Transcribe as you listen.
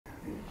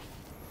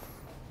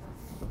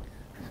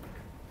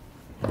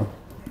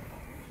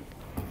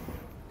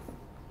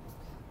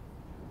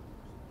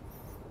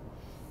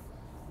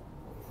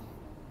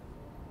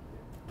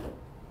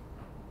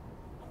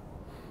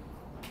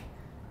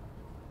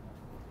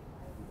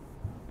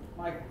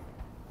Mike,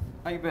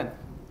 how you been?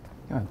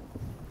 Good.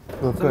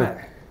 What's the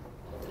matter?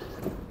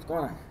 What's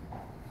going on?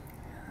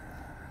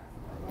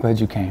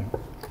 Glad you came.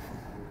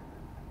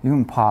 You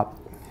and Pop,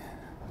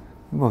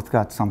 you both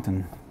got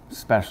something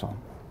special.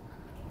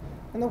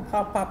 I know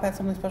Pop had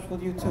something special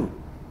with you too.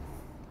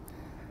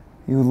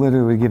 You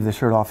literally would give the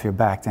shirt off your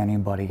back to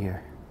anybody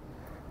here.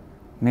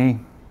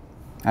 Me,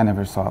 I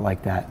never saw it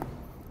like that.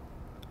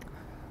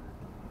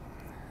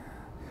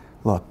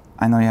 Look,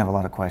 I know you have a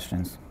lot of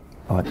questions,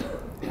 but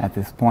at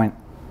this point,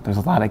 there's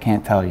a lot I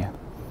can't tell you.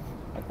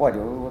 Like what?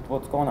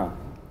 What's going on?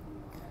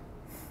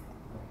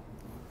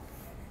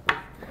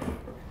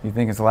 You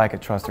think it's a lack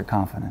of trust or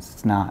confidence.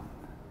 It's not.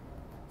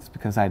 It's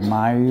because I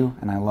admire you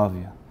and I love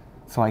you,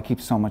 so I keep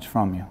so much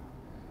from you.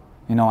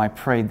 You know, I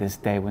prayed this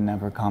day would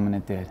never come, and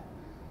it did.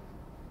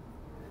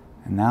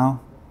 And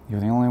now,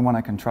 you're the only one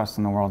I can trust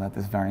in the world at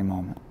this very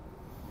moment.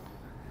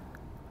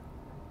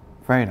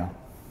 Fredo.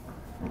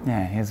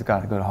 Yeah, he's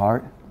got a good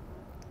heart.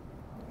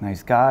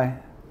 Nice guy.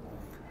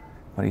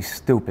 But he's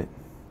stupid.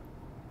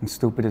 And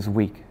stupid is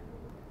weak.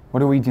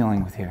 What are we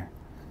dealing with here?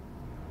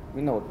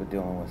 We know what we're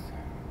dealing with.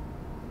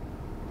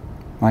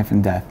 Life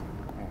and death.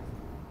 Yeah.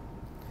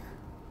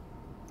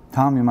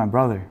 Tom, you're my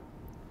brother.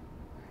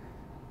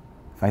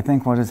 If I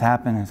think what has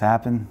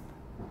happened,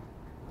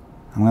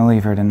 I'm gonna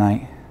leave here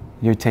tonight.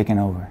 You're taking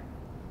over.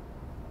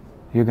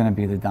 You're gonna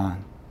be the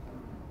Don.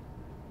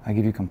 I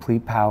give you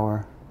complete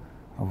power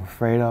over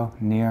Fredo,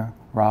 Nir,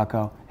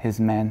 Rocco, his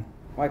men.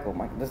 Michael,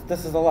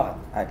 this is a lot.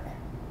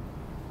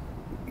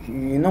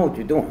 You know what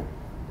you're doing,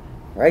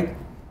 right?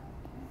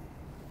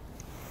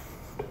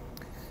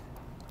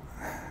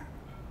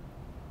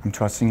 I'm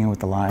trusting you with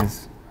the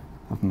lives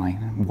of my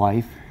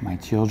wife, my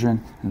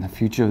children, and the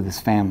future of this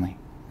family.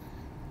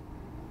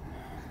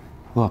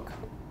 Look,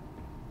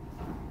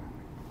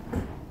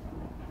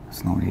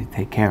 there's nobody to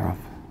take care of.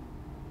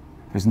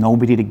 There's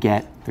nobody to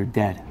get. They're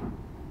dead.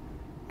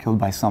 Killed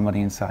by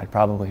somebody inside.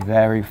 Probably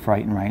very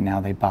frightened right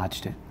now. They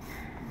botched it.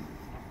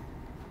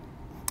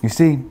 You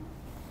see,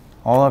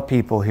 all our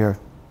people here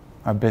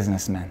are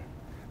businessmen.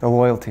 Their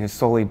loyalty is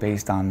solely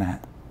based on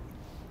that.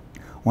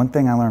 One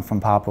thing I learned from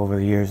Pop over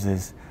the years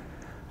is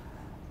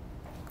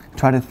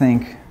try to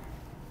think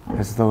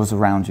as those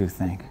around you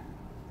think.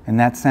 In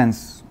that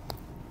sense,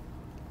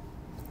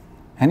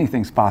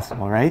 anything's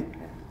possible, right?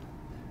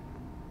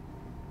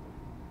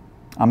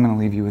 I'm going to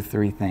leave you with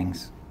 3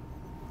 things.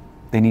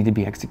 They need to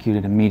be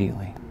executed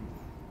immediately.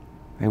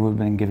 They would have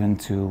been given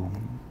to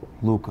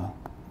Luca.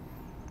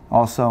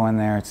 Also in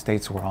there, it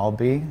states where I'll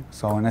be,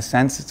 so in a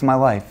sense, it's my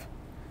life.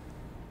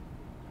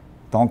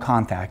 Don't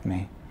contact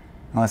me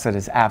unless it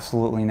is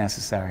absolutely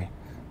necessary.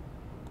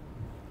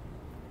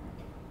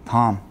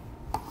 Tom,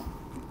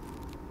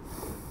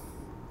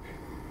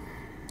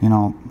 you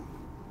know,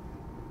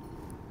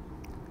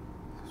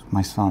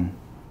 my son,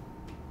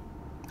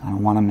 I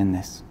don't want him in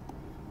this.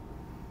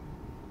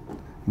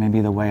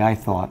 Maybe the way I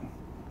thought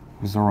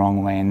was the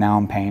wrong way, and now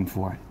I'm paying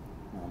for it.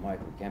 No,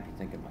 Mike, we can't be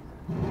thinking like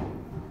that.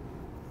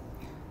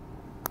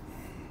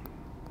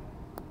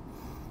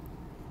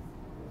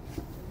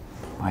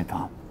 Bye,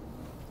 Tom.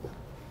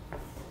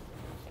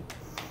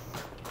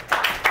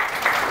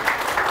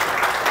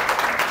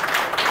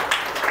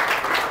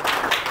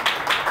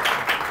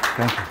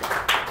 Thank you.